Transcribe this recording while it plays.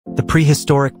The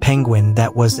prehistoric penguin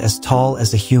that was as tall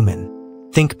as a human.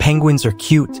 Think penguins are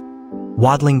cute,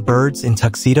 waddling birds in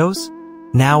tuxedos?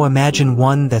 Now imagine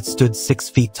one that stood 6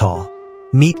 feet tall.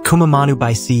 Meet Kumimanu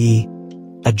by CE,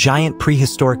 a giant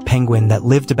prehistoric penguin that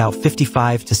lived about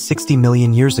 55 to 60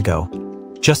 million years ago,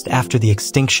 just after the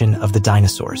extinction of the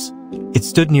dinosaurs. It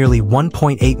stood nearly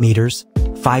 1.8 meters,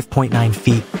 5.9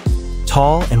 feet,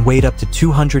 tall and weighed up to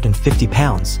 250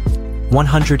 pounds,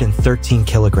 113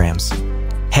 kilograms,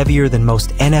 heavier than most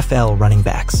NFL running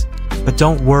backs. But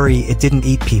don't worry, it didn't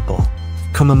eat people.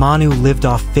 Kumimanu lived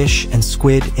off fish and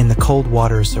squid in the cold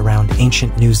waters around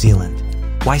ancient New Zealand.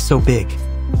 Why so big?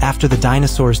 After the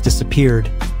dinosaurs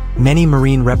disappeared, many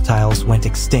marine reptiles went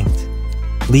extinct,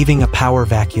 leaving a power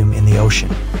vacuum in the ocean.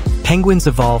 Penguins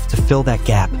evolved to fill that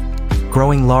gap,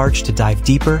 growing large to dive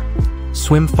deeper,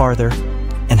 swim farther,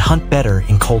 and hunt better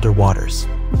in colder waters.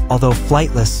 Although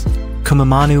flightless,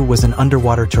 Kumimanu was an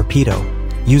underwater torpedo,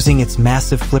 using its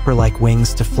massive flipper-like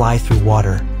wings to fly through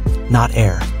water, not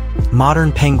air.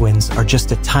 Modern penguins are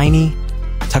just a tiny,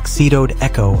 tuxedoed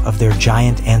echo of their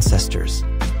giant ancestors.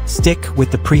 Stick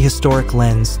with the prehistoric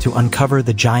lens to uncover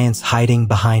the giants hiding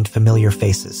behind familiar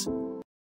faces.